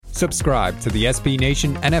Subscribe to the SB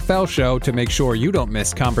Nation NFL show to make sure you don't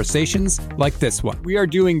miss conversations like this one. We are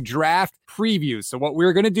doing draft previews. So what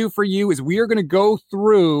we're going to do for you is we are going to go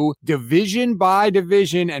through division by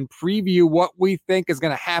division and preview what we think is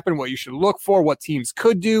going to happen, what you should look for, what teams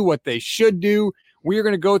could do, what they should do. We are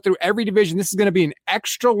going to go through every division. This is going to be an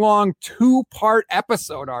extra long 2-part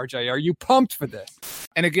episode, RJ. Are you pumped for this?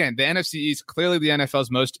 And again, the NFC East, clearly the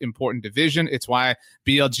NFL's most important division. It's why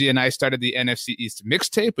BLG and I started the NFC East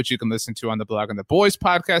mixtape, which you can listen to on the Blog on the Boys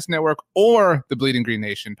podcast network or the Bleeding Green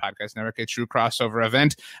Nation podcast network, a true crossover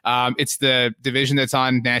event. It's the division that's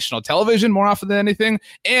on national television more often than anything.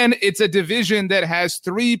 And it's a division that has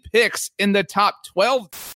 3 picks in the top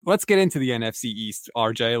 12. Let's get into the NFC East,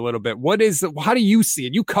 RJ, a little bit. How do you see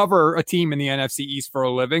it? You cover a team in the NFC East for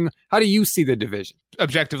a living. How do you see the division?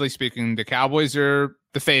 Objectively speaking, the Cowboys are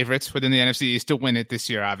the favorites within the NFC East to win it this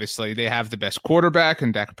year, obviously. They have the best quarterback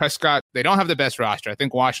in Dak Prescott. They don't have the best roster. I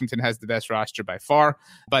think Washington has the best roster by far,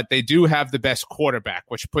 but they do have the best quarterback,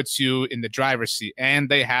 which puts you in the driver's seat, and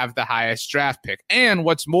they have the highest draft pick. And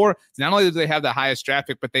what's more, not only do they have the highest draft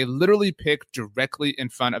pick, but they literally pick directly in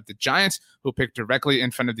front of the Giants, who pick directly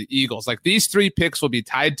in front of the Eagles. Like, these 3 picks will be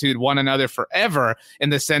tied to one another forever in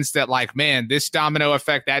the sense that, like, man, this domino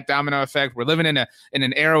effect, that domino effect. We're living in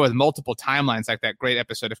an era with multiple timelines, like that great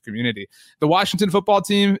episode of Community. The Washington football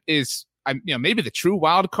team is maybe the true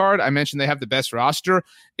wild card. I mentioned they have the best roster.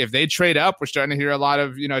 If they trade up, we're starting to hear a lot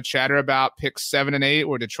of chatter about picks 7 and 8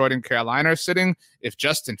 where Detroit and Carolina are sitting. If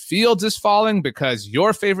Justin Fields is falling because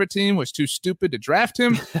your favorite team was too stupid to draft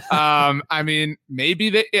him,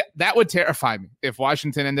 maybe that would terrify me if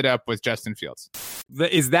Washington ended up with Justin Fields.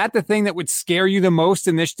 Is that the thing that would scare you the most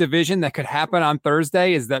in this division that could happen on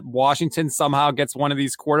Thursday? Is that Washington somehow gets one of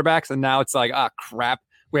these quarterbacks and now it's like, crap,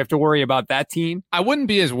 we have to worry about that team? I wouldn't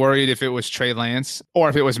be as worried if it was Trey Lance or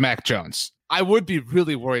if it was Mac Jones. I would be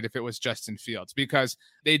really worried if it was Justin Fields, because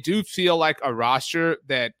they do feel like a roster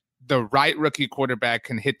that the right rookie quarterback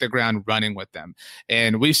can hit the ground running with them.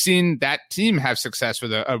 And we've seen that team have success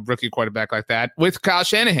with a rookie quarterback like that with Kyle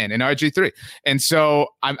Shanahan and RG3. And so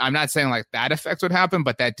I'm not saying like that effect would happen,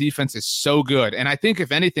 but that defense is so good. And I think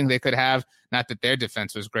if anything, they could have, not that their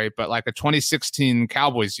defense was great, but like a 2016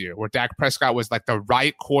 Cowboys year where Dak Prescott was like the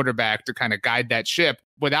right quarterback to kind of guide that ship.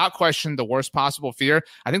 Without question, the worst possible fear.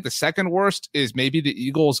 I think the second worst is maybe the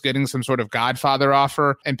Eagles getting some sort of Godfather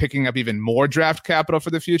offer and picking up even more draft capital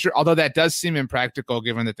for the future, although that does seem impractical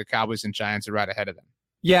given that the Cowboys and Giants are right ahead of them.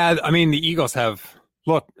 Yeah, I mean, the Eagles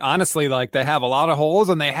honestly, like, they have a lot of holes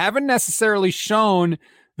and they haven't necessarily shown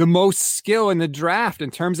the most skill in the draft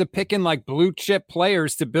in terms of picking like blue chip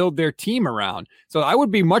players to build their team around. So I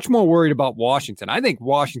would be much more worried about Washington. I think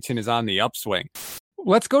Washington is on the upswing.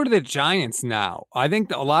 Let's go to the Giants now. I think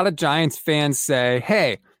a lot of Giants fans say,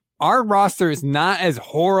 hey, our roster is not as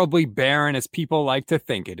horribly barren as people like to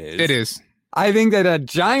think it is. It is. I think that a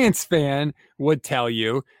Giants fan would tell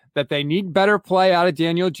you that they need better play out of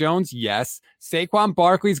Daniel Jones. Yes. Saquon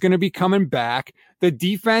Barkley is going to be coming back. The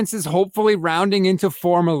defense is hopefully rounding into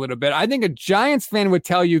form a little bit. I think a Giants fan would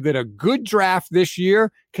tell you that a good draft this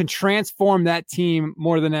year can transform that team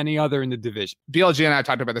more than any other in the division. BLG and I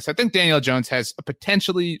talked about this. I think Daniel Jones has a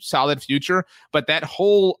potentially solid future, but that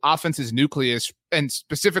whole offense's nucleus, and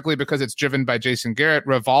specifically because it's driven by Jason Garrett,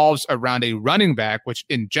 revolves around a running back, which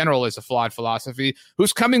in general is a flawed philosophy,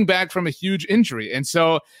 who's coming back from a huge injury. And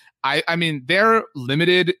so I mean, they're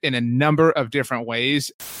limited in a number of different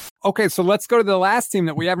ways. Okay, so let's go to the last team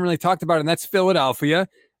that we haven't really talked about, and that's Philadelphia.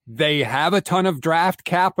 They have a ton of draft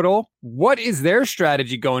capital. What is their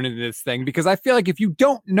strategy going into this thing? Because I feel like if you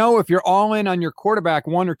don't know if you're all in on your quarterback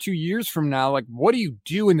 1 or 2 years from now, like, what do you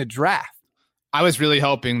do in the draft? I was really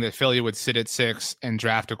hoping that Philly would sit at 6 and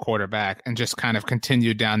draft a quarterback and just kind of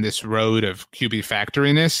continue down this road of QB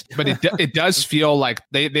factoriness. But it does feel like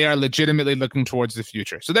they are legitimately looking towards the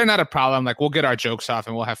future. So they're not a problem. Like, we'll get our jokes off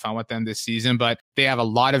and we'll have fun with them this season. But they have a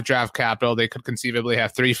lot of draft capital. They could conceivably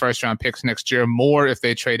have 3 first-round picks next year, more if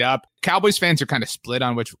they trade up. Cowboys fans are kind of split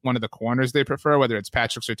on which one of the corners they prefer, whether it's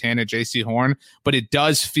Patrick Surtain or J.C. Horn. But it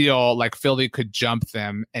does feel like Philly could jump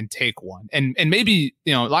them and take one. And maybe,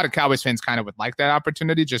 a lot of Cowboys fans kind of would like that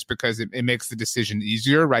opportunity just because it makes the decision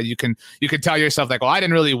easier, right? You can tell yourself like, well, I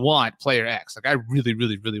didn't really want player X. Like, I really,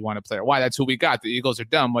 really, really want a player Y. That's who we got. The Eagles are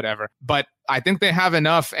dumb, whatever. But I think they have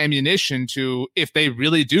enough ammunition to, if they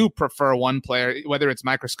really do prefer one player, whether it's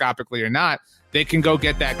microscopically or not, they can go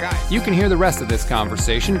get that guy. You can hear the rest of this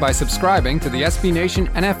conversation by subscribing to the SB Nation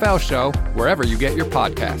NFL show wherever you get your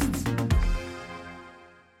podcasts.